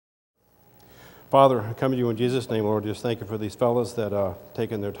Father, I come to you in Jesus' name, Lord. Just thank you for these fellas that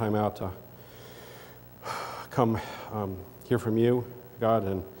taken their time out to come hear from you, God.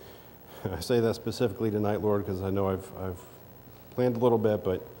 And I say that specifically tonight, Lord, because I know I've planned a little bit,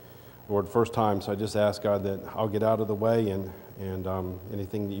 but Lord, first time, so I just ask, God, that I'll get out of the way and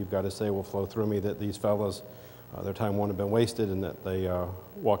anything that you've got to say will flow through me, that these fellas, their time won't have been wasted, and that they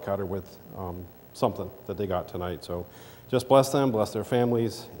walk out here with something that they got tonight. So just bless them, bless their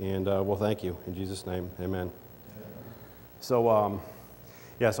families, and we'll thank you. In Jesus' name, amen. So,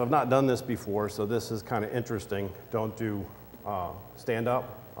 so I've not done this before, so this is kind of interesting. Don't do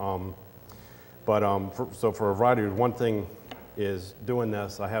stand-up. So for a variety, one thing is doing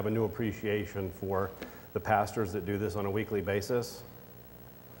this, I have a new appreciation for the pastors that do this on a weekly basis.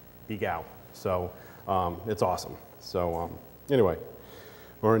 Egow. So it's awesome. So anyway,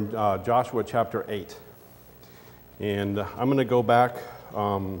 we're in Joshua chapter 8. And I'm going to go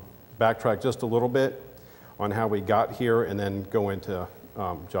backtrack just a little bit on how we got here and then go into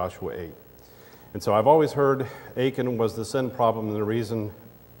Joshua 8. And so I've always heard Achan was the sin problem and the reason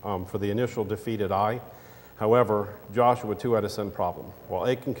for the initial defeat at Ai. However, Joshua too had a sin problem. While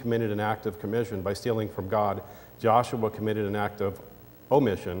Achan committed an act of commission by stealing from God, Joshua committed an act of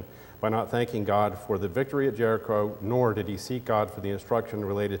omission by not thanking God for the victory at Jericho, nor did he seek God for the instruction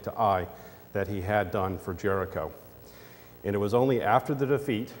related to Ai that he had done for Jericho. And it was only after the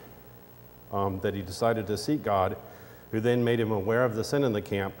defeat that he decided to seek God, who then made him aware of the sin in the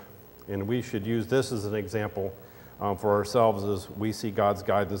camp. And we should use this as an example for ourselves as we see God's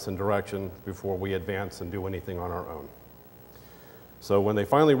guidance and direction before we advance and do anything on our own. So when they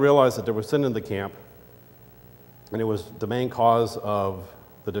finally realized that there was sin in the camp, and it was the main cause of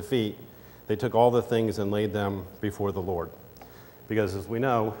the defeat, they took all the things and laid them before the Lord. Because as we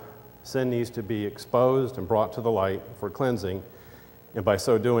know, sin needs to be exposed and brought to the light for cleansing, and by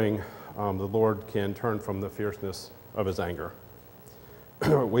so doing, the Lord can turn from the fierceness of his anger.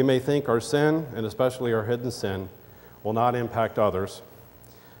 We may think our sin, and especially our hidden sin, will not impact others.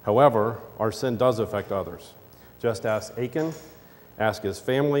 However, our sin does affect others. Just ask Achan, ask his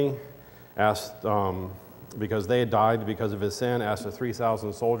family, ask, because they had died because of his sin, ask the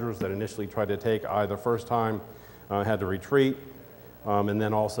 3,000 soldiers that initially tried to take Ai the first time, had to retreat. And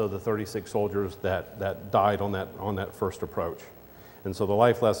then also the 36 soldiers that died on that first approach. And so the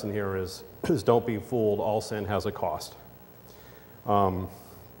life lesson here is don't be fooled, all sin has a cost. Another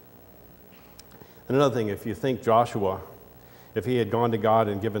thing, if you think Joshua, if he had gone to God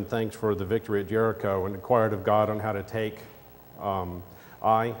and given thanks for the victory at Jericho and inquired of God on how to take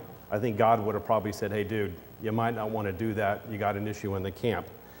Ai, I think God would have probably said, hey dude, you might not want to do that, you got an issue in the camp.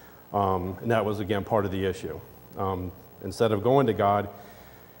 And that was again part of the issue. Instead of going to God,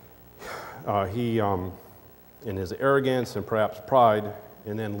 he, in his arrogance and perhaps pride,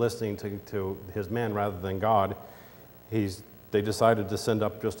 and then listening to his men rather than God, they decided to send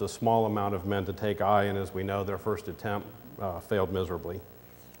up just a small amount of men to take Ai, and as we know, their first attempt failed miserably.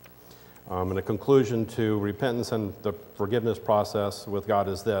 And a conclusion to repentance and the forgiveness process with God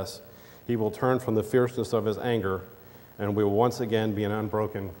is this: he will turn from the fierceness of his anger, and we will once again be in an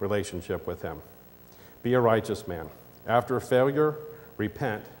unbroken relationship with him. Be a righteous man. After failure,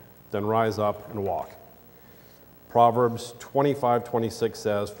 repent, then rise up and walk. Proverbs 25:26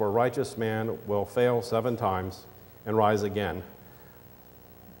 says, for a righteous man will fail 7 times and rise again,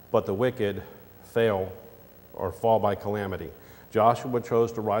 but the wicked fail or fall by calamity. Joshua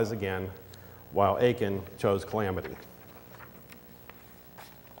chose to rise again, while Achan chose calamity.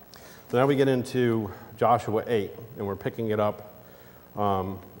 So now we get into Joshua 8, and we're picking it up,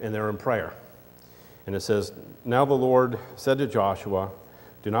 and they're in prayer. And it says, now the Lord said to Joshua,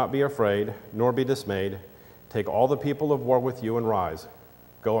 do not be afraid, nor be dismayed. Take all the people of war with you and rise.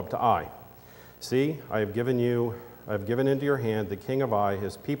 Go up to Ai. See, I have given into your hand the king of Ai,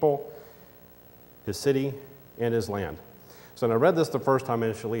 his people, his city, and his land. So when I read this the first time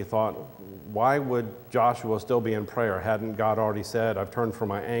initially, I thought, why would Joshua still be in prayer? Hadn't God already said, I've turned from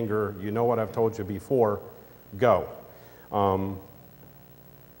my anger, you know what I've told you before, go.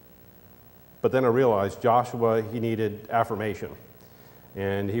 But then I realized Joshua, he needed affirmation.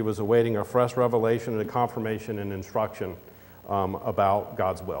 And he was awaiting a fresh revelation and a confirmation and instruction about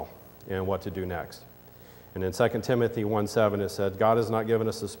God's will and what to do next. And in 2 Timothy 1:7 it said, God has not given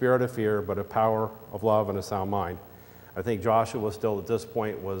us a spirit of fear, but a power of love and a sound mind. I think Joshua still at this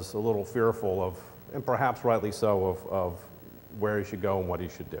point was a little fearful of, and perhaps rightly so, of where he should go and what he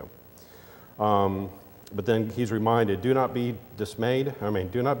should do. But then he's reminded, do not be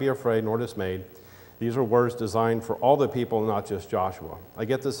afraid nor dismayed. These are words designed for all the people, not just Joshua. I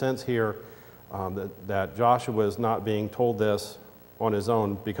get the sense here that Joshua is not being told this on his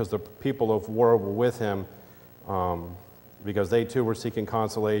own because the people of war were with him, because they too were seeking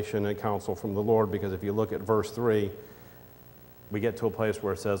consolation and counsel from the Lord. Because if you look at verse 3, we get to a place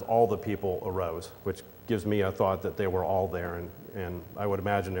where it says all the people arose, which gives me a thought that they were all there. And I would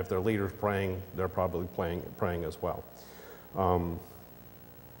imagine if their leader's praying, they're probably praying as well.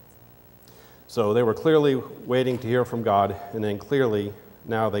 So they were clearly waiting to hear from God, and then clearly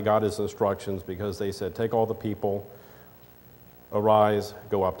now they got his instructions, because they said, take all the people, arise,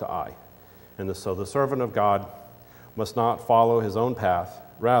 go up to Ai. And so the servant of God must not follow his own path.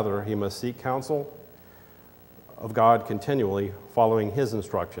 Rather, he must seek counsel of God continually, following his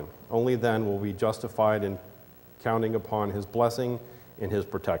instruction. Only then will we be justified in counting upon his blessing and his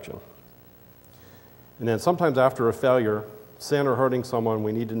protection. And then sometimes after a failure, sin, or hurting someone,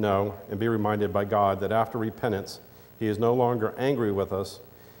 we need to know and be reminded by God that after repentance, he is no longer angry with us,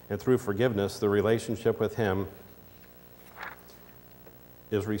 and through forgiveness, the relationship with him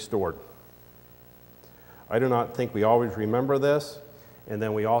is restored. I do not think we always remember this, and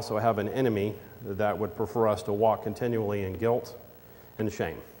then we also have an enemy that would prefer us to walk continually in guilt and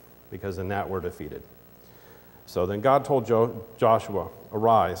shame, because in that we're defeated. So then God told Joshua,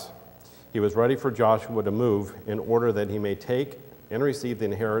 arise. He was ready for Joshua to move in order that he may take and receive the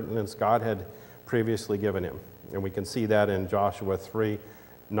inheritance God had previously given him. And we can see that in Joshua 3,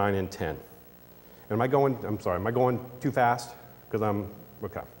 9, and 10. Am I going too fast? Because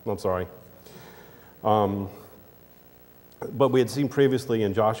I'm sorry. But we had seen previously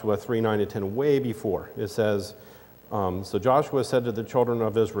in Joshua 3, 9, and 10, way before. It says, so Joshua said to the children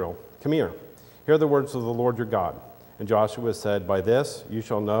of Israel, come here, hear the words of the Lord your God. And Joshua said, by this you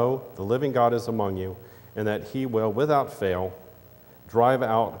shall know the living God is among you, and that he will without fail drive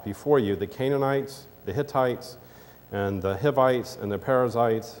out before you the Canaanites, the Hittites, and the Hivites, and the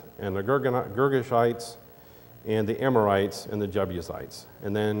Perizzites, and the Girgashites, and the Amorites, and the Jebusites.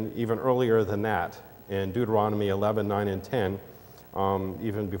 And then even earlier than that, in Deuteronomy 11, 9, and 10,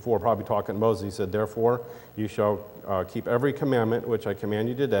 even before probably talking to Moses, he said, therefore you shall keep every commandment which I command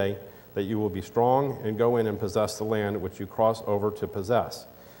you today, that you will be strong and go in and possess the land which you cross over to possess,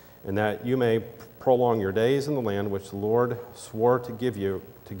 and that you may prolong your days in the land which the Lord swore to give your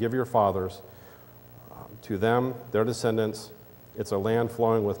fathers, to them, their descendants. It's a land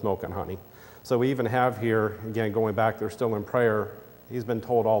flowing with milk and honey. So we even have here, again, going back, they're still in prayer. He's been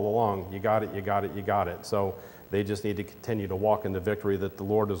told all along, you got it, you got it, you got it. So they just need to continue to walk in the victory that the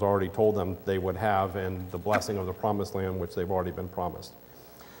Lord has already told them they would have, and the blessing of the promised land which they've already been promised.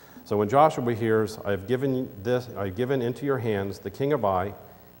 So when Joshua hears, I've given into your hands the king of Ai,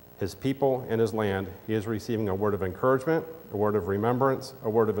 his people, and his land, he is receiving a word of encouragement, a word of remembrance, a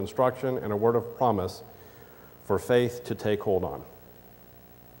word of instruction, and a word of promise for faith to take hold on.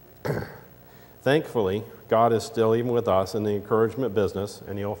 Thankfully, God is still even with us in the encouragement business,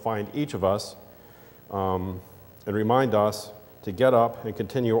 and he'll find each of us and remind us to get up and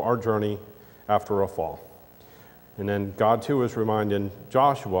continue our journey after a fall. And then God too is reminding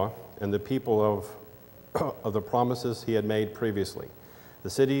Joshua and the people of the promises he had made previously. The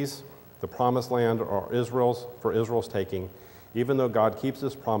cities, the promised land are for Israel's taking. Even though God keeps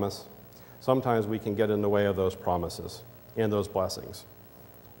his promise, sometimes we can get in the way of those promises and those blessings.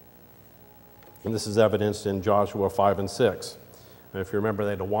 And this is evidenced in Joshua 5 and 6. And if you remember,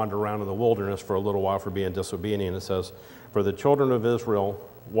 they had to wander around in the wilderness for a little while for being disobedient. It says, for the children of Israel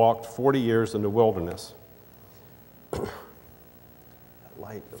walked 40 years in the wilderness.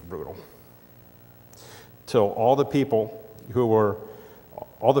 Light is brutal. Till all the people who were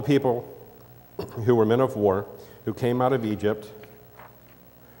men of war who came out of Egypt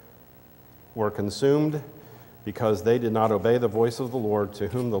were consumed because they did not obey the voice of the Lord, to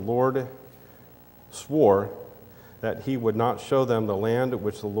whom the Lord swore that he would not show them the land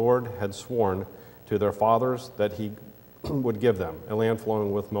which the Lord had sworn to their fathers that he would give them, a land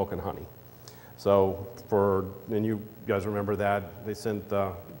flowing with milk and honey. So and you guys remember that, they sent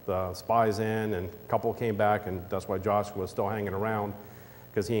the spies in, and a couple came back, and that's why Joshua was still hanging around,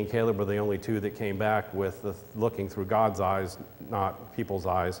 because he and Caleb were the only two that came back with looking through God's eyes, not people's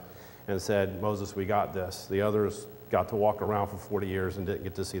eyes, and said, Moses, we got this. The others got to walk around for 40 years and didn't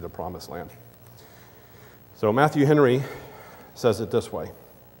get to see the promised land. So Matthew Henry says it this way: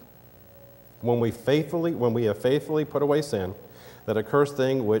 when we have faithfully put away sin, that accursed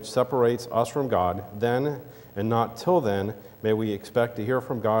thing which separates us from God, then and not till then may we expect to hear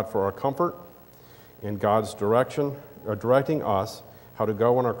from God for our comfort in God's direction, or directing us how to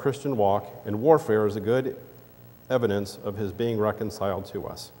go on our Christian walk, and warfare is a good evidence of his being reconciled to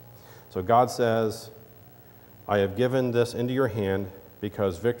us. So God says, I have given this into your hand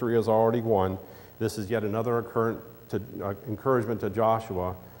because victory is already won. This is yet another encouragement to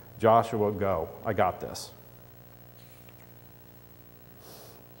Joshua, Joshua, go, I got this.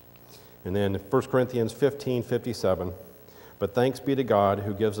 And then 1 Corinthians 15:57, but thanks be to God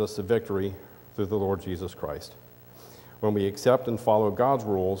who gives us the victory through the Lord Jesus Christ. When we accept and follow God's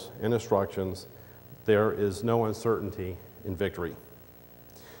rules and instructions, there is no uncertainty in victory.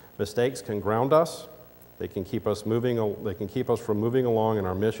 Mistakes can ground us. They can keep us from moving along in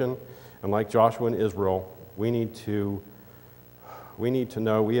our mission. And like Joshua and Israel, we need to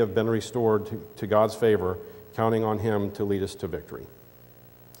know we have been restored to God's favor, counting on Him to lead us to victory.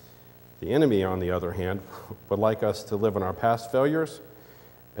 The enemy, on the other hand, would like us to live in our past failures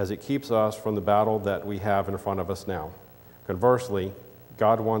as it keeps us from the battle that we have in front of us now. Conversely,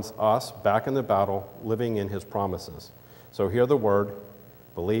 God wants us back in the battle, living in His promises. So hear the word,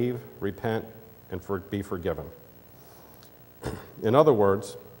 believe, repent, and be forgiven. In other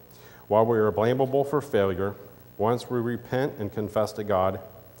words, while we are blamable for failure, once we repent and confess to God,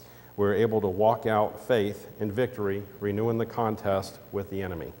 we're able to walk out faith in victory, renewing the contest with the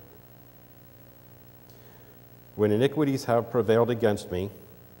enemy. When iniquities have prevailed against me,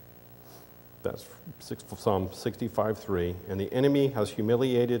 that's Psalm 65:3, and the enemy has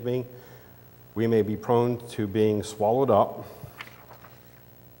humiliated me, we may be prone to being swallowed up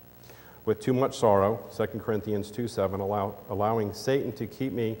with too much sorrow, 2 Corinthians 2:7, allowing Satan to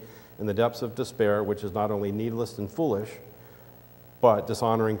keep me in the depths of despair, which is not only needless and foolish, but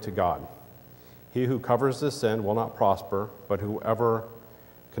dishonoring to God. He who covers this sin will not prosper, but whoever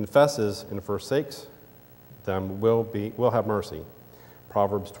confesses and forsakes them will have mercy.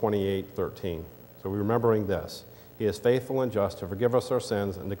 Proverbs 28:13. So we're remembering this. He is faithful and just to forgive us our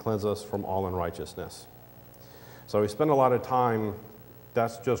sins and to cleanse us from all unrighteousness. So we spend a lot of time,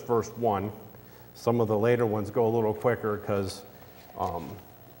 that's just verse 1. Some of the later ones go a little quicker because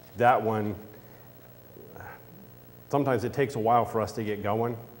that one, sometimes it takes a while for us to get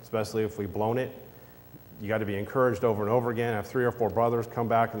going, especially if we've blown it. You got to be encouraged over and over again. Have 3 or 4 brothers come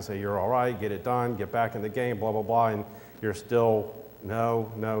back and say, you're all right, get it done, get back in the game, blah, blah, blah, and you're still,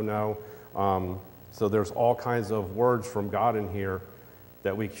 no. So there's all kinds of words from God in here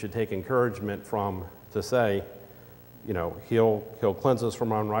that we should take encouragement from to say, you know, He'll cleanse us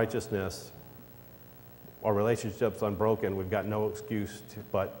from unrighteousness. Our relationship's unbroken. We've got no excuse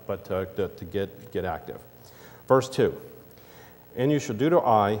but to get active. Verse 2. And you shall do to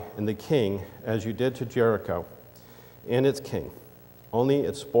Ai and the king as you did to Jericho and its king. Only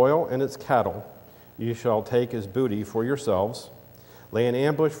its spoil and its cattle you shall take as booty for yourselves. Lay an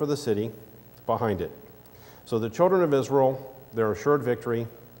ambush for the city behind it. So the children of Israel, they're assured victory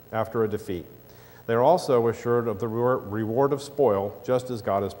after a defeat. They are also assured of the reward of spoil, just as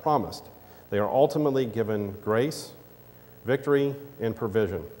God has promised. They are ultimately given grace, victory, and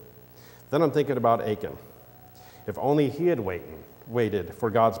provision. Then I'm thinking about Achan. If only he had waited for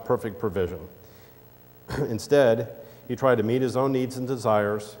God's perfect provision. Instead, he tried to meet his own needs and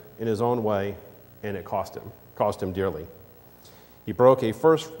desires in his own way, and it cost him dearly. He broke a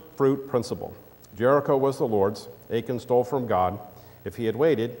first fruit principle. Jericho was the Lord's. Achan stole from God. If he had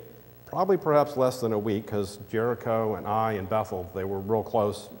waited, perhaps less than a week, because Jericho and Ai and Bethel, they were real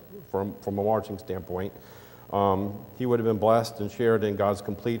close from a marching standpoint, he would have been blessed and shared in God's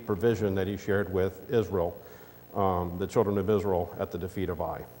complete provision that he shared with Israel, the children of Israel at the defeat of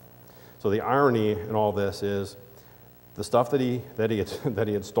Ai. So the irony in all this is the stuff that he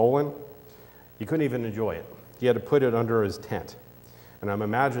had stolen, he couldn't even enjoy it. He had to put it under his tent. And I'm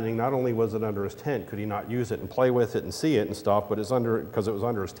imagining not only was it under his tent, could he not use it and play with it and see it and stuff, but because it was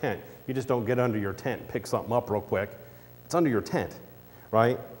under his tent. You just don't get under your tent and pick something up real quick. It's under your tent,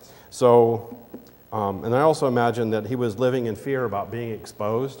 right? So, and I also imagine that he was living in fear about being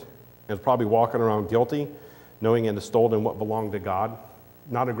exposed and probably walking around guilty, knowing it had stolen what belonged to God.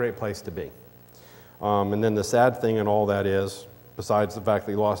 Not a great place to be. And then the sad thing in all that is, besides the fact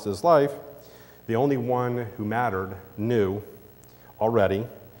that he lost his life, the only one who mattered knew already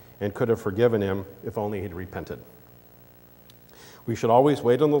and could have forgiven him if only he'd repented. We should always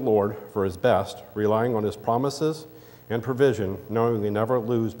wait on the Lord for his best, relying on his promises and provision, knowing we never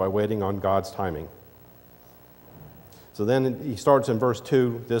lose by waiting on God's timing. So then he starts in verse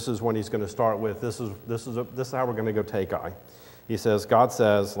 2. This is when he's going to start with, this is how we're going to go take Ai. He says, God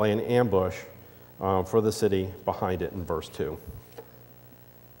says, lay an ambush for the city behind it in verse 2.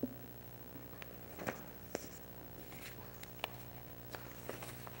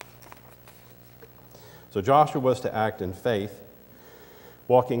 So Joshua was to act in faith,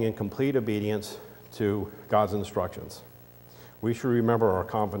 walking in complete obedience to God's instructions. We should remember our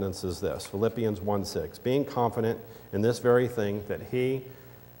confidence is this, Philippians 1:6, being confident in this very thing, that he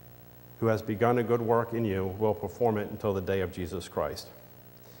who has begun a good work in you will perform it until the day of Jesus Christ.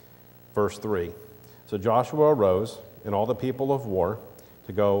 Verse 3, so Joshua arose and all the people of war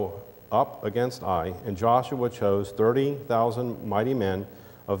to go up against Ai, and Joshua chose 30,000 mighty men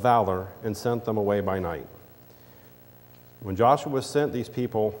of valor and sent them away by night. When Joshua sent these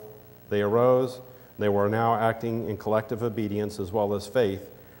people, they arose. They were now acting in collective obedience as well as faith,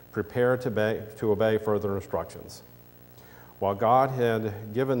 prepared to obey further instructions. While God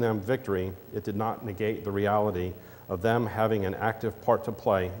had given them victory, it did not negate the reality of them having an active part to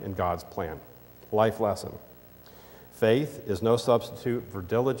play in God's plan. Life lesson. Faith is no substitute for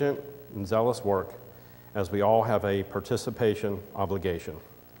diligent and zealous work, as we all have a participation obligation.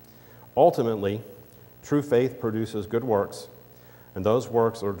 Ultimately, true faith produces good works, and those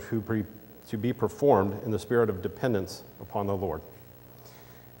works are to be performed in the spirit of dependence upon the Lord.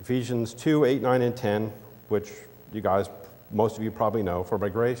 Ephesians 2, 8, 9, and 10, which you guys, most of you probably know, for by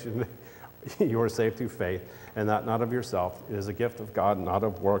grace you are saved through faith, and that not of yourself. It is a gift of God, not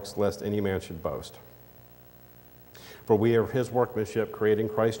of works, lest any man should boast. For we are his workmanship, created in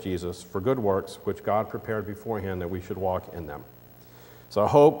Christ Jesus, for good works, which God prepared beforehand that we should walk in them. So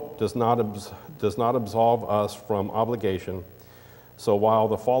hope does not absolve us from obligation. So while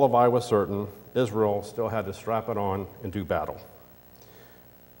the fall of Ai was certain, Israel still had to strap it on and do battle.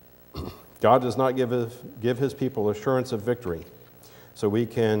 God does not give his people assurance of victory, so we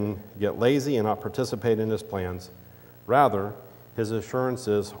can get lazy and not participate in his plans. Rather, his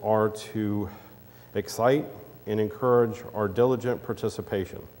assurances are to excite and encourage our diligent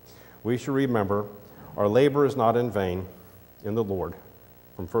participation. We should remember our labor is not in vain in the Lord,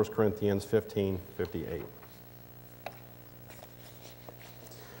 from 1 Corinthians 15:58.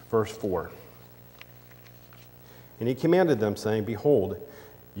 Verse 4. And he commanded them, saying, behold,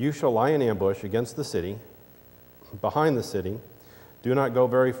 you shall lie in ambush against the city, behind the city. Do not go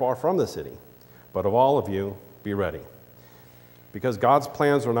very far from the city, but of all of you, be ready. Because God's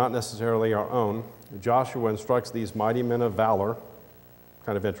plans are not necessarily our own, Joshua instructs these mighty men of valor,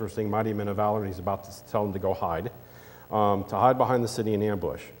 kind of interesting, mighty men of valor, and he's about to tell them to go hide behind the city in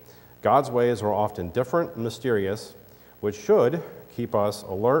ambush. God's ways are often different and mysterious, which should keep us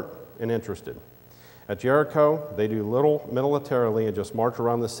alert and interested. At Jericho, they do little militarily and just march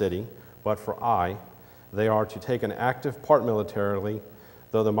around the city, but for Ai, they are to take an active part militarily,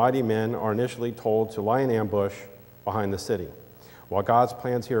 though the mighty men are initially told to lie in ambush behind the city. While God's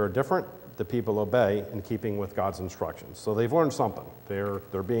plans here are different, the people obey in keeping with God's instructions. So they've learned something.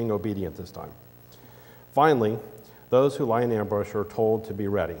 They're being obedient this time. Finally, those who lie in ambush are told to be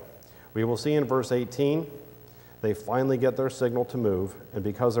ready. We will see in verse 18, they finally get their signal to move, and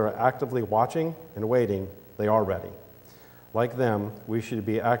because they're actively watching and waiting, they are ready. Like them, we should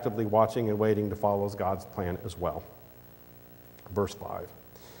be actively watching and waiting to follow God's plan as well. Verse 5.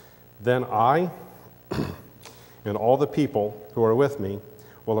 Then I and all the people who are with me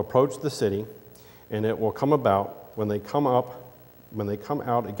will approach the city, and it will come about when they come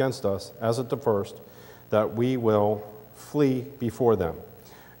out against us, as at the first, that we will flee before them.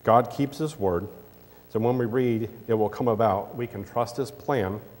 God keeps his word, so when we read, it will come about, we can trust his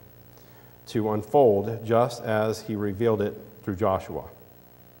plan to unfold just as he revealed it through Joshua.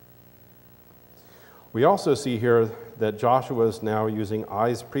 We also see here that Joshua is now using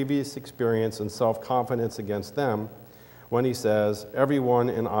Ai's previous experience and self-confidence against them when he says, everyone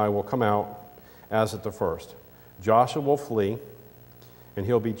in Ai will come out as at the first. Joshua will flee, and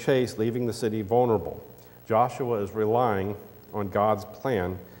he'll be chased, leaving the city vulnerable. Joshua is relying on God's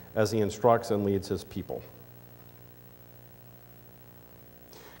plan as he instructs and leads his people.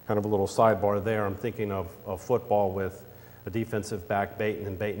 Kind of a little sidebar there. I'm thinking of football with a defensive back baiting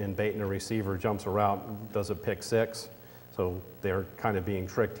and a receiver jumps around, does a pick six. So they're kind of being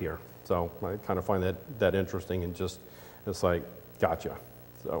tricked here. So I kind of find that interesting, and just, it's like, gotcha.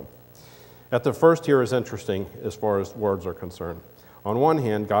 So at the first here is interesting as far as words are concerned. On one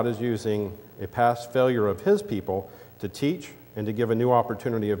hand, God is using a past failure of his people to teach and to give a new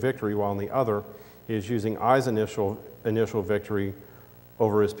opportunity of victory, while on the other, he is using Ai's initial victory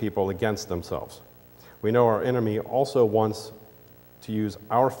over his people against themselves. We know our enemy also wants to use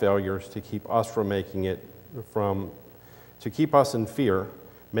our failures to keep us to keep us in fear,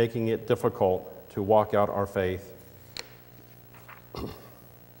 making it difficult to walk out our faith.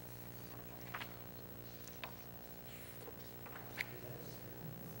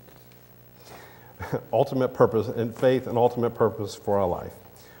 Ultimate purpose and faith and ultimate purpose for our life.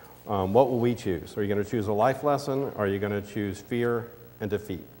 What will we choose? Are you going to choose a life lesson, or are you going to choose fear and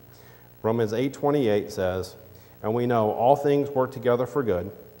defeat? Romans 8:28 says, and we know all things work together for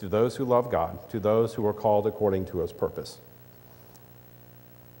good to those who love God, to those who are called according to his purpose.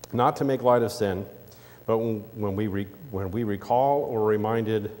 not to make light of sin, but when we recall or are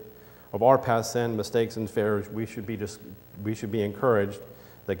reminded of our past sin, mistakes, and failures, we should be encouraged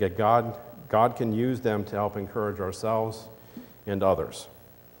that God can use them to help encourage ourselves and others.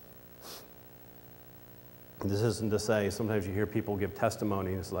 This isn't to say, sometimes you hear people give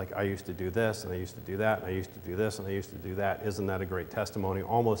testimonies like, I used to do this, and I used to do that, and I used to do this, and I used to do that. Isn't that a great testimony?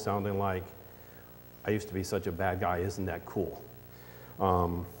 Almost sounding like, I used to be such a bad guy. Isn't that cool?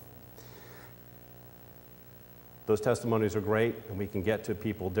 Those testimonies are great, and we can get to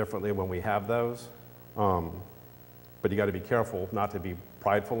people differently when we have those. But you got to be careful not to be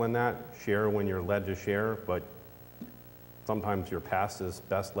prideful in that. Share when you're led to share, but sometimes your past is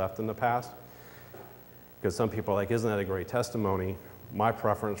best left in the past. Because some people are like, isn't that a great testimony? My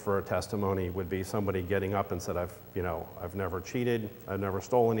preference for a testimony would be somebody getting up and said, I've never cheated, I've never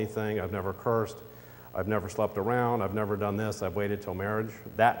stole anything, I've never cursed, I've never slept around, I've never done this, I've waited till marriage.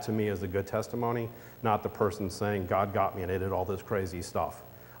 That to me is a good testimony, not the person saying, God got me and I did all this crazy stuff.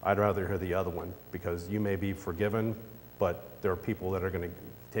 I'd rather hear the other one, because you may be forgiven, but there are people that are going to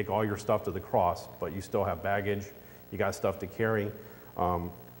take all your stuff to the cross, but you still have baggage, you got stuff to carry.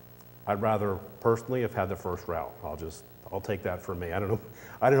 I'd rather personally have had the first route. I'll take that for me. I don't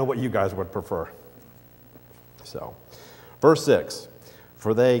know what you guys would prefer. So, verse 6,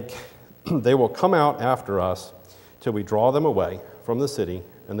 for they will come out after us till we draw them away from the city,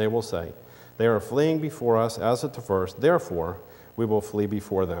 and they will say, they are fleeing before us as at the first, therefore we will flee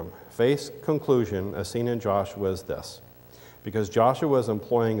before them. Faith's conclusion, as seen in Joshua, is this: because Joshua was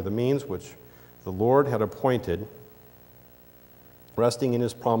employing the means which the Lord had appointed, resting in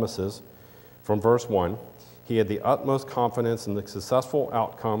his promises from verse 1, he had the utmost confidence in the successful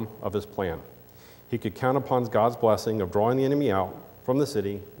outcome of his plan. He could count upon God's blessing of drawing the enemy out from the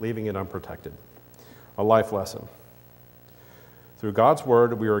city, leaving it unprotected. A life lesson. Through God's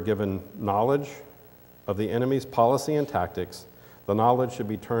word, we are given knowledge of the enemy's policy and tactics. The knowledge should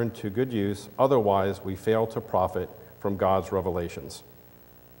be turned to good use, otherwise we fail to profit from God's revelations.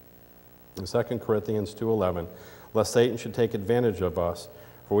 In 2 Corinthians 2:11, lest Satan should take advantage of us,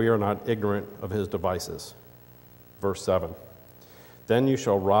 for we are not ignorant of his devices. Verse 7, then you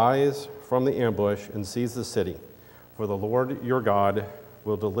shall rise from the ambush and seize the city, for the Lord your God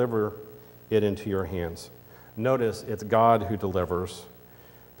will deliver it into your hands. Notice it's God who delivers,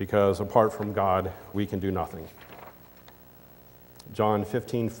 because apart from God, we can do nothing. John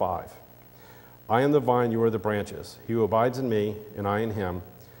 15:5, I am the vine, you are the branches. He who abides in me, and I in him,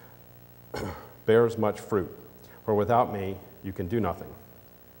 bears much fruit. For without me, you can do nothing.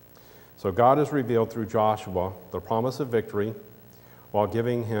 So God has revealed through Joshua the promise of victory while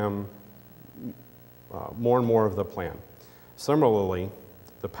giving him more and more of the plan. Similarly,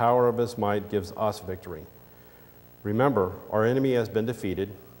 the power of his might gives us victory. Remember, our enemy has been defeated.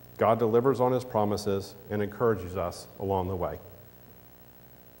 God delivers on his promises and encourages us along the way.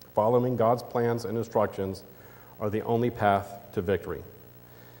 Following God's plans and instructions are the only path to victory.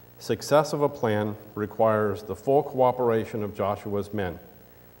 Success of a plan requires the full cooperation of Joshua's men.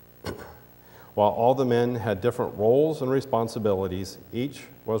 While all the men had different roles and responsibilities, each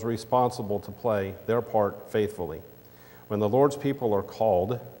was responsible to play their part faithfully. When the Lord's people are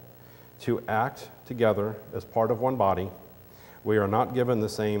called to act together as part of one body, we are not given the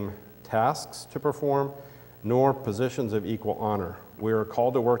same tasks to perform, nor positions of equal honor. We are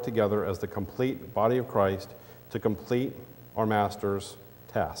called to work together as the complete body of Christ to complete our Master's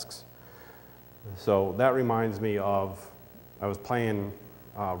tasks. So that reminds me of, I was playing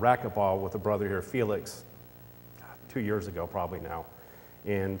racquetball with a brother here, Felix, 2 years ago probably now,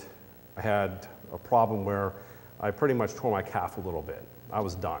 and I had a problem where I pretty much tore my calf a little bit. I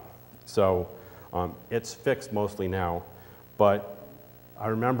was done. So it's fixed mostly now, but I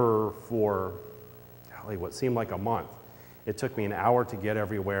remember for what seemed like a month, it took me an hour to get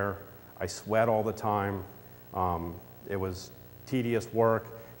everywhere. I sweat all the time. It was tedious work,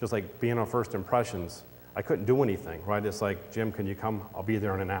 just like being on First Impressions. I couldn't do anything, right? It's like, Jim, can you come? I'll be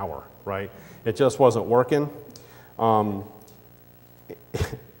there in an hour, right? It just wasn't working.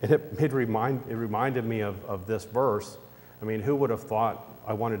 It reminded me of this verse. I mean, who would have thought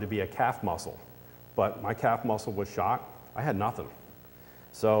I wanted to be a calf muscle? But my calf muscle was shot. I had nothing.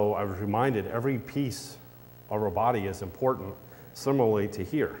 So I was reminded every piece of our body is important, similarly to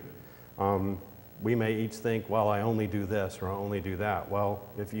here. We may each think, well, I only do this or I only do that. Well,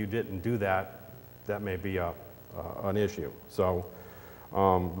 if you didn't do that, that may be an issue. So,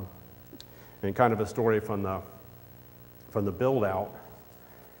 and kind of a story from the build out,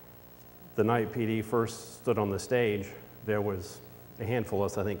 the night PD first stood on the stage, there was a handful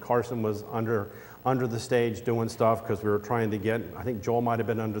of us. I think Carson was under under the stage doing stuff because we were trying to get, I think Joel might have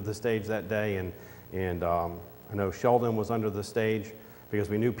been under the stage that day, and I know Sheldon was under the stage because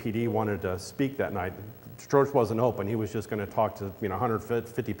we knew PD wanted to speak that night. The church wasn't open. He was just going to talk to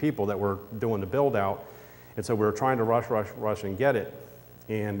 150 people that were doing the build out. And so we were trying to rush and get it.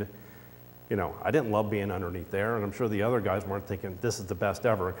 And I didn't love being underneath there, and I'm sure the other guys weren't thinking this is the best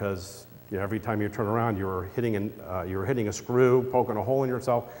ever because every time you turn around, you were hitting a screw, poking a hole in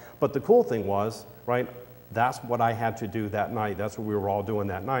yourself. But the cool thing was, right? That's what I had to do that night. That's what we were all doing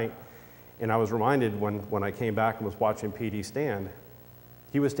that night. And I was reminded when I came back and was watching PD stand,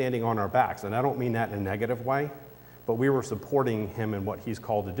 he was standing on our backs, and I don't mean that in a negative way, but we were supporting him in what he's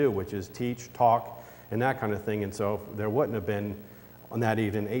called to do, which is teach, talk, and that kind of thing. And so there wouldn't have been on that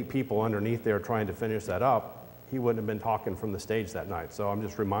evening 8 people underneath there trying to finish that up. He wouldn't have been talking from the stage that night. So I'm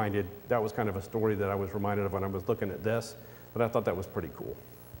just reminded, that was kind of a story that I was reminded of when I was looking at this, but I thought that was pretty cool.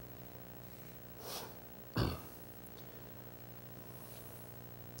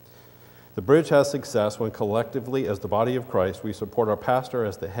 The bridge has success when collectively, as the body of Christ, we support our pastor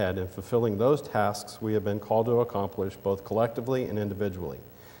as the head in fulfilling those tasks we have been called to accomplish, both collectively and individually.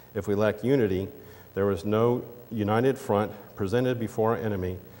 If we lack unity, there is no united front presented before our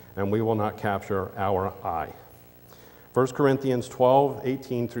enemy, and we will not capture our eye. 1 Corinthians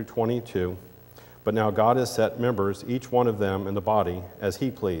 12:18 through 22. But now God has set members, each one of them in the body, as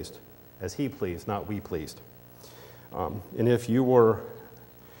he pleased, not we pleased.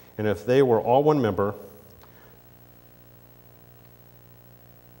 And if they were all one member,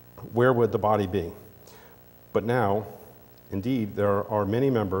 where would the body be? But now, indeed, there are many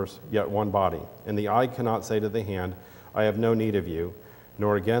members, yet one body. And the eye cannot say to the hand, I have no need of you,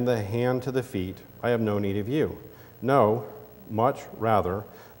 nor again the hand to the feet, I have no need of you. No, much rather,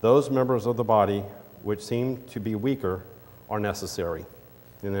 those members of the body which seem to be weaker are necessary.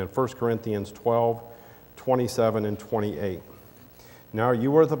 And then 1 Corinthians 12:27 and 28. Now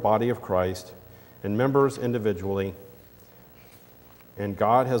you are the body of Christ, and members individually, and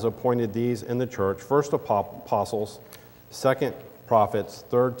God has appointed these in the church, first apostles, second prophets,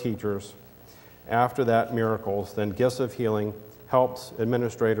 third teachers, after that miracles, then gifts of healing, helps,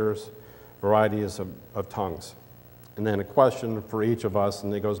 administrators, varieties of tongues. And then a question for each of us,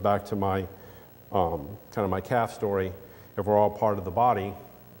 and it goes back to my kind of my calf story. If we're all part of the body,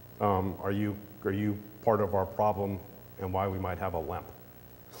 are you part of our problem and why we might have a limp?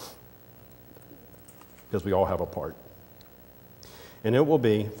 Because we all have a part. And it will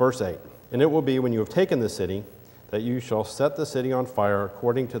be, verse 8, and it will be when you have taken the city, that you shall set the city on fire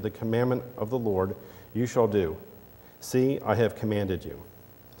according to the commandment of the Lord, you shall do. See, I have commanded you.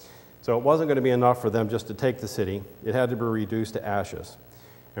 So it wasn't going to be enough for them just to take the city. It had to be reduced to ashes.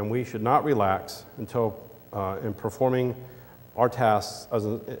 And we should not relax until in performing our tasks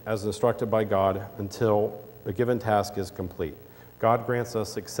as instructed by God until a given task is complete. God grants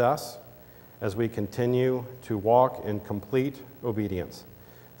us success as we continue to walk in complete obedience.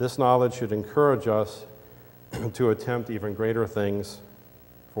 This knowledge should encourage us to attempt even greater things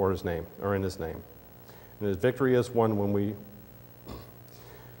for his name, or in his name. And his victory is won when we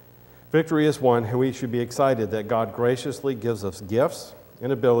should be excited that God graciously gives us gifts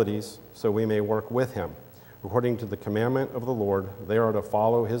and abilities so we may work with him. According to the commandment of the Lord, they are to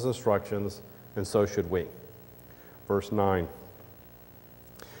follow his instructions, and so should we. Verse 9.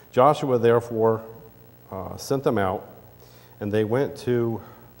 Joshua therefore sent them out, and they went to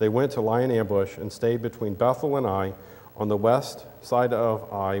lie in ambush and stayed between Bethel and Ai on the west side of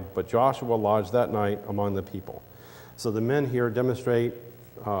Ai, but Joshua lodged that night among the people. So the men here demonstrate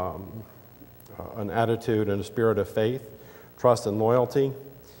an attitude and a spirit of faith, trust, and loyalty,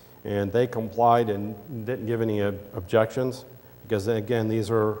 and they complied and didn't give any objections because, again, these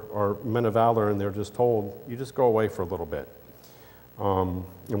are men of valor, and they're just told, you just go away for a little bit. And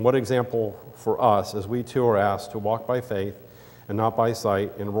what example for us as we too are asked to walk by faith and not by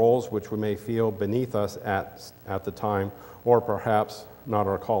sight in roles which we may feel beneath us at the time, or perhaps not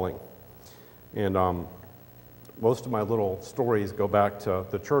our calling. And most of my little stories go back to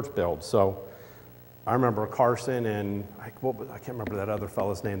the church build. So I remember Carson and I can't remember that other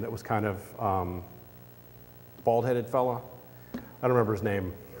fellow's name that was kind of bald-headed fella. I don't remember his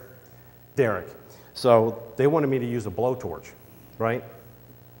name. Derek. So they wanted me to use a blowtorch, right?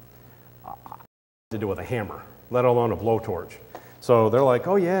 To do with a hammer, let alone a blowtorch. So they're like,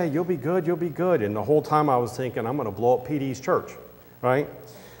 oh yeah, you'll be good, you'll be good. And the whole time I was thinking, I'm gonna blow up PD's church, right?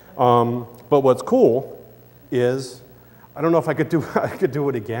 But what's cool is, I don't know if I could do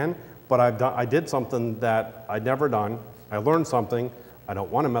it again, but I did something that I'd never done. I learned something. I don't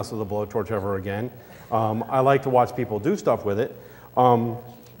want to mess with a blowtorch ever again. I like to watch people do stuff with it.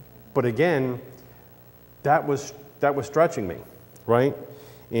 But again, that was stretching me, right?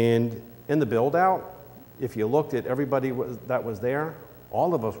 And in the build out, if you looked at everybody that was there,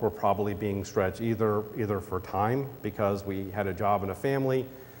 all of us were probably being stretched either for time because we had a job and a family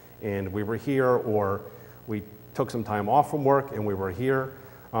and we were here, or we took some time off from work and we were here.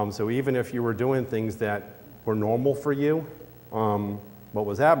 So even if you were doing things that were normal for you, what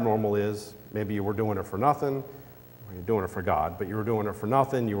was abnormal is maybe you were doing it for nothing, or you're doing it for God, but you were doing it for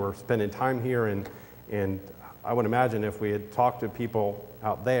nothing, you were spending time here, and I would imagine if we had talked to people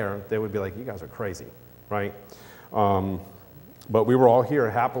out there, they would be like, you guys are crazy, right? But we were all here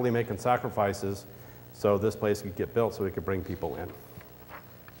happily making sacrifices so this place could get built so we could bring people in.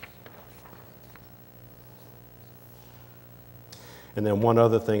 And then one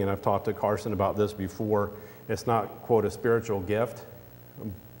other thing, and I've talked to Carson about this before, it's not, quote, a spiritual gift,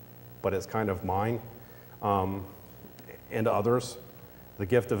 but it's kind of mine and others, the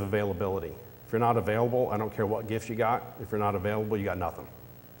gift of availability. If you're not available, I don't care what gifts you got. If you're not available, you got nothing.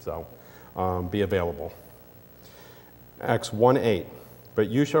 So be available. Acts 1:8, but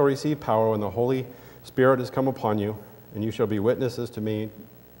you shall receive power when the Holy Spirit has come upon you, and you shall be witnesses to me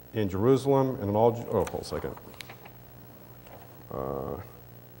in Jerusalem and in all, hold a second.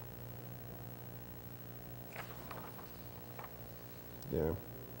 Yeah.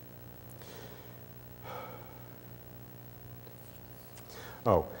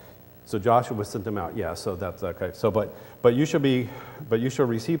 Oh, so Joshua sent them out. Yeah, so that's okay. So, but you shall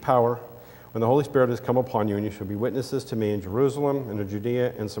receive power when the Holy Spirit has come upon you, and you shall be witnesses to me in Jerusalem and in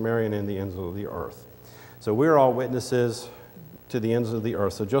Judea and Samaria and in the ends of the earth. So we're all witnesses to the ends of the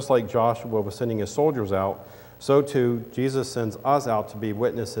earth. So just like Joshua was sending his soldiers out, so too Jesus sends us out to be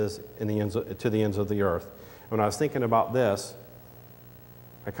witnesses to the ends of the earth. When I was thinking about this,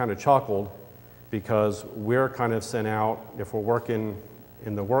 I kind of chuckled because we're kind of sent out, if we're working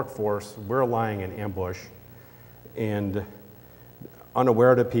in the workforce, we're lying in ambush and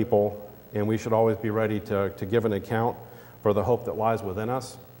unaware to people, and we should always be ready to give an account for the hope that lies within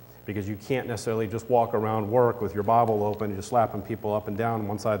us, because you can't necessarily just walk around work with your Bible open and just slapping people up and down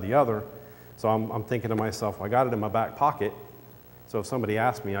one side or the other. So I'm thinking to myself, well, I got it in my back pocket, so if somebody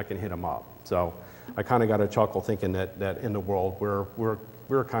asks me, I can hit them up. So I kind of got a chuckle thinking that in the world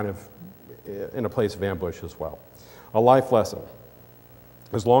we're kind of in a place of ambush as well. A life lesson.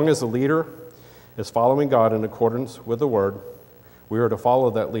 As long as the leader is following God in accordance with the word, we are to follow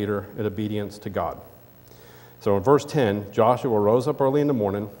that leader in obedience to God. So in verse 10, Joshua rose up early in the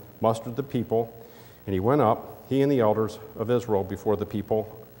morning, mustered the people, and he went up, he and the elders of Israel, before the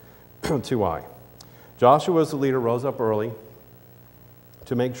people to Ai. Joshua, as the leader, rose up early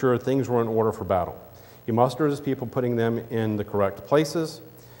to make sure things were in order for battle. He mustered his people, putting them in the correct places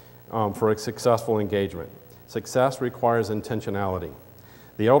for a successful engagement. Success requires intentionality.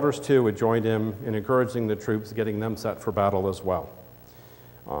 The elders, too, had joined him in encouraging the troops, getting them set for battle as well.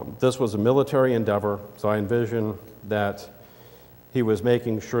 This was a military endeavor, so I envision that he was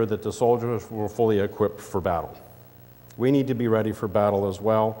making sure that the soldiers were fully equipped for battle. We need to be ready for battle as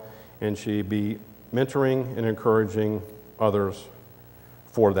well, and should be mentoring and encouraging others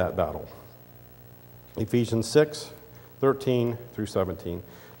for that battle. Ephesians 6:13 through 17.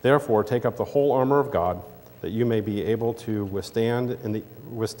 Therefore, take up the whole armor of God, that you may be able to withstand in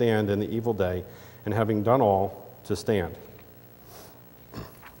the evil day, and having done all, to stand.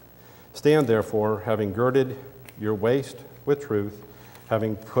 Stand, therefore, having girded your waist with truth,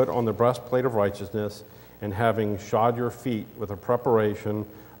 having put on the breastplate of righteousness, and having shod your feet with the preparation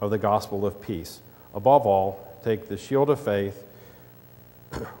of the gospel of peace. Above all, take the shield of faith,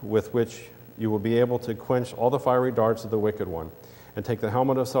 with which you will be able to quench all the fiery darts of the wicked one, and take the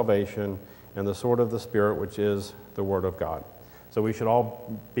helmet of salvation and the sword of the Spirit, which is the word of God. So we should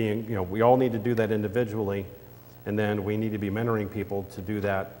all be, we all need to do that individually, and then we need to be mentoring people to do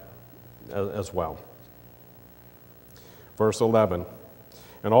that as well. Verse 11,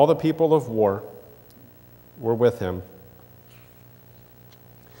 and all the people of war were with him,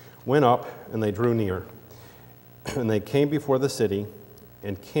 went up, and they drew near, and they came before the city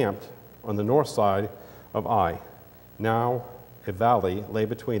and camped on the north side of Ai. Now a valley lay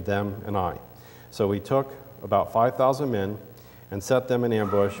between them and Ai. So he took about 5,000 men and set them in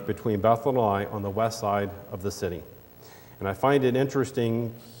ambush between Bethel and Ai on the west side of the city. And I find it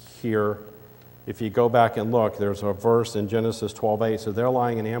interesting here, if you go back and look, there's a verse in Genesis 12:8. So they're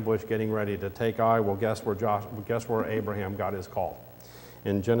lying in ambush, getting ready to take Ai. Well, guess where Abraham got his call?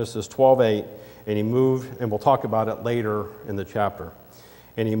 In Genesis 12:8, and he moved, and we'll talk about it later in the chapter.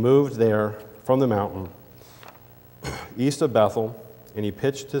 And he moved there from the mountain east of Bethel, and he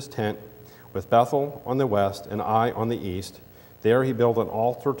pitched his tent with Bethel on the west and Ai on the east. There he built an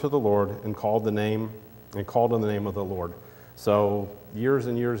altar to the Lord and called the name and called on the name of the Lord. So years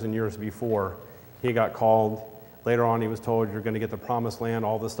and years and years before he got called, later on he was told, you're going to get the promised land,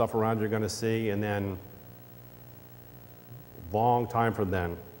 all this stuff around you're going to see, and then long time from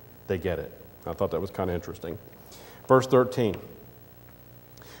then, they get it. I thought that was kind of interesting. Verse 13.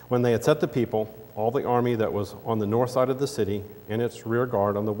 When they had set the people, all the army that was on the north side of the city and its rear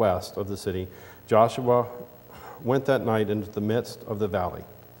guard on the west of the city, Joshua went that night into the midst of the valley.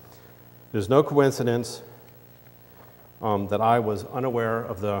 It is no coincidence that I was unaware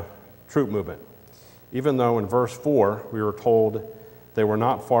of the troop movement. Even though in verse 4 we were told they were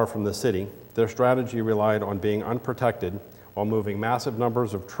not far from the city, their strategy relied on being unprotected while moving massive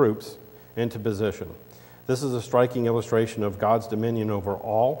numbers of troops into position. This is a striking illustration of God's dominion over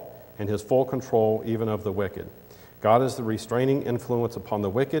all and his full control even of the wicked. God is the restraining influence upon the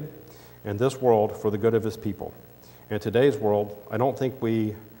wicked and this world for the good of his people. In today's world, I don't think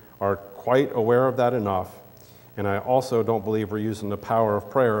we are quite aware of that enough, and I also don't believe we're using the power of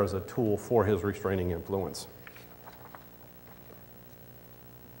prayer as a tool for his restraining influence.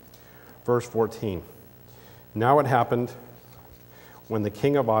 Verse 14. Now it happened when the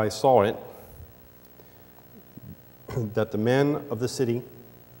king of Ai saw it, that the men of the city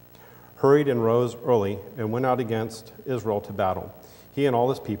hurried and rose early and went out against Israel to battle. He and all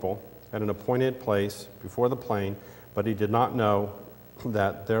his people at an appointed place before the plain, but he did not know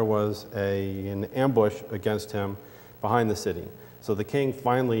that there was an ambush against him behind the city. So the king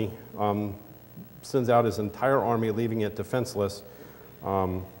finally sends out his entire army, leaving it defenseless,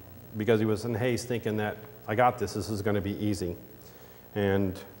 because he was in haste, thinking that, I got this is going to be easy.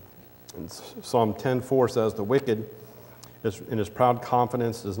 And Psalm 10:4 says, the wicked in his proud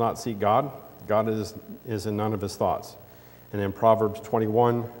confidence does not seek God. God is in none of his thoughts. And in Proverbs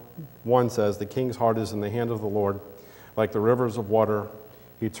 21:1 says, the king's heart is in the hand of the Lord. Like the rivers of water,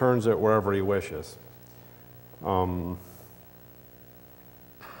 he turns it wherever he wishes. So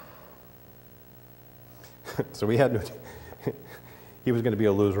he was going to be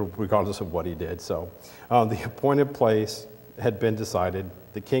a loser regardless of what he did. So the appointed place had been decided.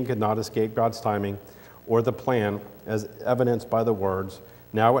 The king could not escape God's timing or the plan, as evidenced by the words,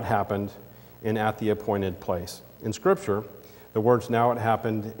 now it happened, and at the appointed place. In Scripture, the words now it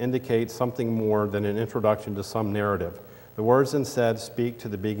happened indicate something more than an introduction to some narrative. The words instead speak to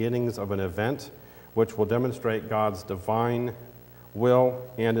the beginnings of an event which will demonstrate God's divine will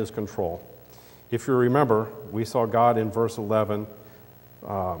and his control. If you remember, we saw God in verse 11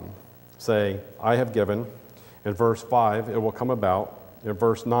 say, I have given. In verse 5, it will come about. In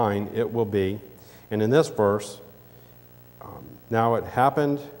verse 9, it will be. And in this verse, now it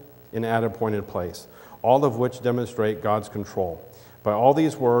happened in an appointed place, all of which demonstrate God's control. By all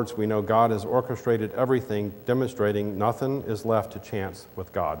these words, we know God has orchestrated everything, demonstrating nothing is left to chance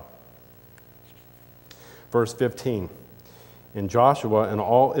with God. Verse 15, and Joshua and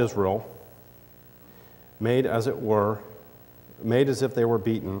all Israel made as if they were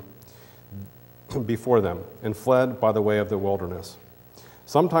beaten before them, and fled by the way of the wilderness.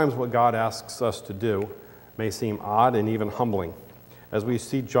 Sometimes what God asks us to do may seem odd and even humbling. As we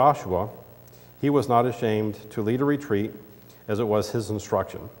see Joshua, he was not ashamed to lead a retreat, as it was his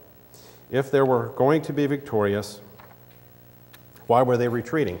instruction. If they were going to be victorious, why were they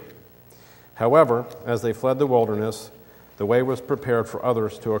retreating? However, as they fled the wilderness, the way was prepared for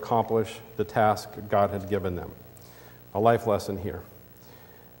others to accomplish the task God had given them. A life lesson here.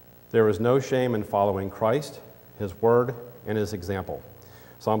 There is no shame in following Christ, his word, and his example.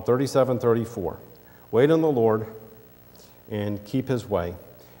 Psalm 37:34. Wait on the Lord and keep his way,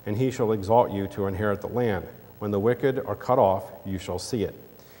 and he shall exalt you to inherit the land. When the wicked are cut off, you shall see it.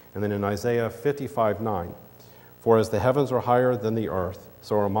 And then in Isaiah 55:9, for as the heavens are higher than the earth,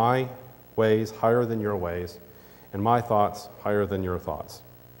 so are my ways higher than your ways, and my thoughts higher than your thoughts.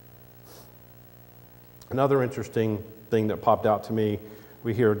 Another interesting thing that popped out to me,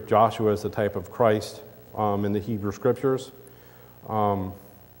 we hear Joshua as the type of Christ in the Hebrew Scriptures.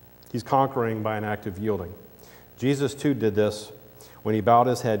 He's conquering by an act of yielding. Jesus too did this when he bowed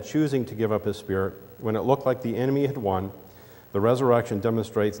his head, choosing to give up his spirit. When it looked like the enemy had won, the resurrection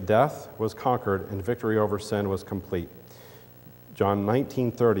demonstrates death was conquered and victory over sin was complete. John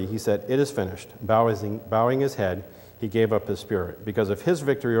 19:30, he said, it is finished. Bowing his head, he gave up his spirit. Because of his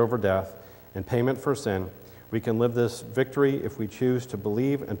victory over death and payment for sin, we can live this victory if we choose to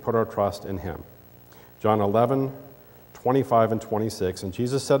believe and put our trust in him. John 11:25 and 26, and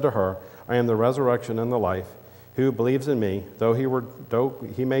Jesus said to her, I am the resurrection and the life. Who believes in me, though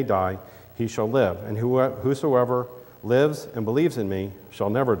he may die, he shall live. And whosoever lives and believes in me shall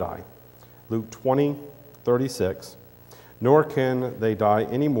never die. Luke 20:36, nor can they die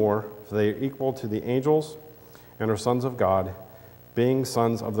any more, for they are equal to the angels and are sons of God, being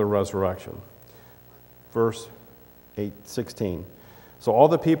sons of the resurrection. Verse 16. So all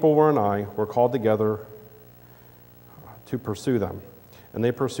the people were in Ai were called together to pursue them, and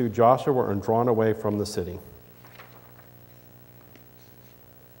they pursued Joshua and drawn away from the city.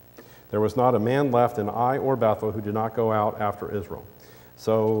 There was not a man left in Ai or Bethel who did not go out after Israel.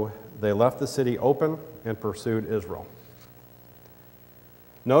 So they left the city open and pursued Israel.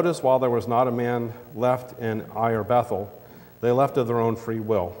 Notice, while there was not a man left in Ai or Bethel, they left of their own free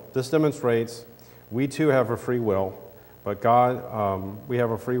will. This demonstrates we too have a free will, but we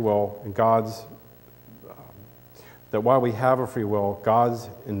have a free will, and that while we have a free will, God's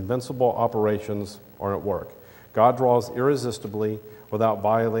invincible operations are at work. God draws irresistibly without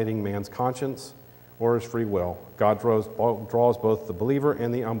violating man's conscience or his free will. God draws both the believer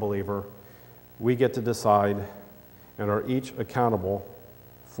and the unbeliever. We get to decide and are each accountable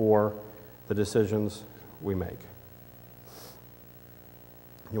for the decisions we make.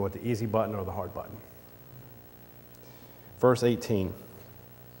 You want the easy button or the hard button? Verse 18.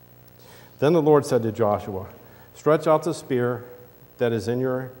 Then the Lord said to Joshua, "Stretch out the spear that is in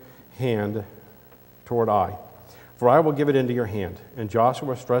your hand toward Ai, for I will give it into your hand." And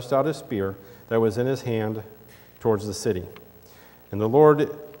Joshua stretched out his spear that was in his hand towards the city. And the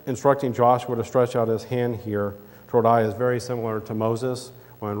Lord instructing Joshua to stretch out his hand here toward Ai is very similar to Moses,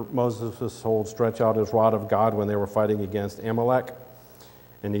 when Moses was told, "Stretch out his rod of God," when they were fighting against Amalek.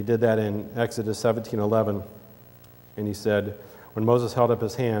 And he did that in Exodus 17:11. And he said, when Moses held up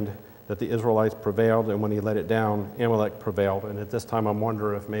his hand, that the Israelites prevailed, and when he let it down, Amalek prevailed. And at this time, I'm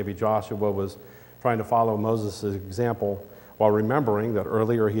wondering if maybe Joshua was trying to follow Moses' example, while remembering that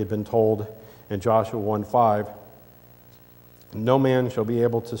earlier he had been told in Joshua 1:5, "No man shall be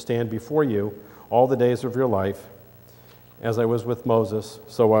able to stand before you all the days of your life. As I was with Moses,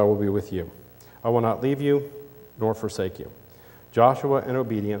 so I will be with you. I will not leave you nor forsake you." Joshua, in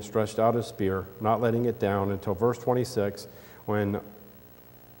obedience, stretched out his spear, not letting it down until verse 26, when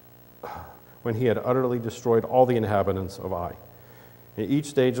he had utterly destroyed all the inhabitants of Ai. In each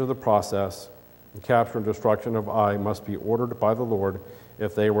stage of the process, the capture and destruction of Ai must be ordered by the Lord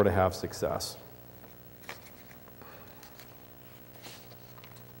if they were to have success.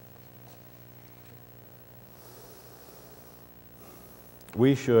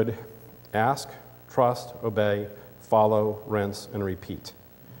 We should ask, trust, obey, follow, rinse, and repeat.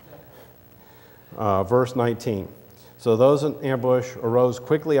 Verse 19. So those in ambush arose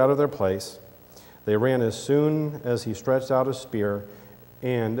quickly out of their place. They ran as soon as he stretched out his spear,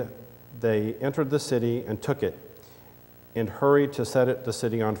 and they entered the city and took it, and hurried to set the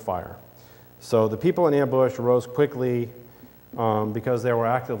city on fire. So the people in ambush arose quickly because they were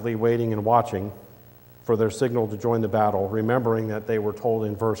actively waiting and watching for their signal to join the battle, remembering that they were told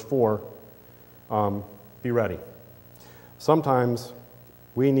in verse 4, be ready. Sometimes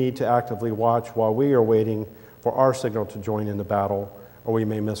we need to actively watch while we are waiting for our signal to join in the battle, or we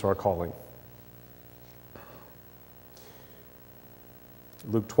may miss our calling.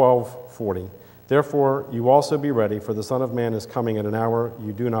 Luke 12:40. Therefore, you also be ready, for the Son of Man is coming at an hour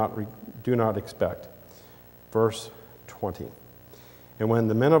you do not expect. Verse 20. And when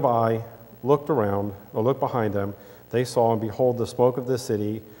the men of Ai looked behind them, they saw, and behold, the smoke of the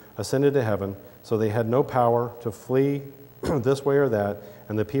city ascended to heaven, so they had no power to flee this way or that,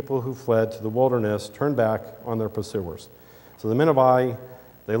 and the people who fled to the wilderness turned back on their pursuers. So the men of Ai,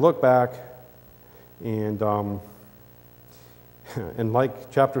 they look back, and like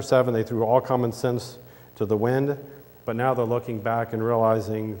chapter 7, they threw all common sense to the wind, but now they're looking back and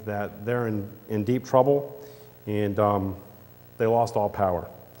realizing that they're in deep trouble, and they lost all power.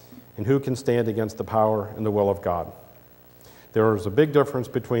 And who can stand against the power and the will of God? There is a big difference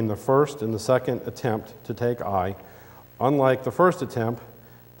between the first and the second attempt to take Ai. Unlike the first attempt,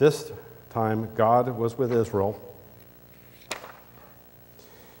 this time God was with Israel,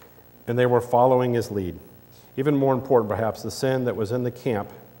 and they were following his lead. Even more important, perhaps, the sin that was in the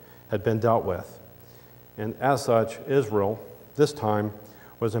camp had been dealt with. And as such, Israel, this time,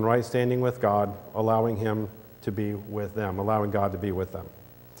 was in right standing with God, allowing him to be with them, allowing God to be with them.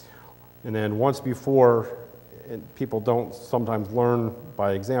 And then once before, and people don't sometimes learn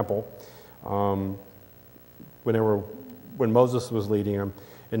by example, when Moses was leading them,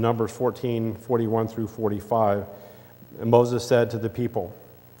 in Numbers 14:41 through 45, and Moses said to the people,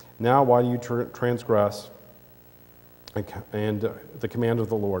 "Now why do you transgress and the command of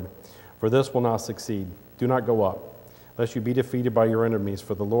the Lord? For this will not succeed. Do not go up, lest you be defeated by your enemies,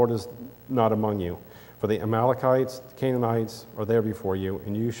 for the Lord is not among you. For the Amalekites, the Canaanites are there before you,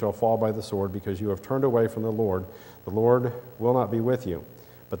 and you shall fall by the sword, because you have turned away from the Lord. The Lord will not be with you.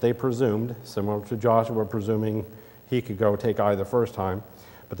 but they presumed, similar to Joshua presuming he could go take Ai the first time,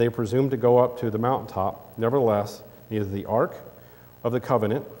 but they presumed to go up to the mountaintop. Nevertheless, neither the ark of the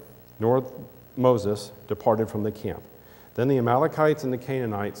covenant nor Moses departed from the camp. Then the Amalekites and the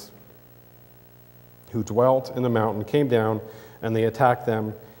Canaanites who dwelt in the mountain came down, and they attacked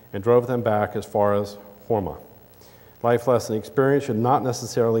them and drove them back as far as Hormah. Life lesson: experience should not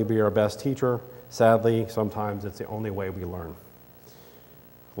necessarily be our best teacher. Sadly, sometimes it's the only way we learn.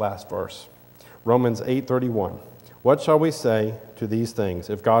 Last verse, Romans 8:31. What shall we say to these things?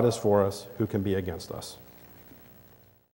 If God is for us, who can be against us?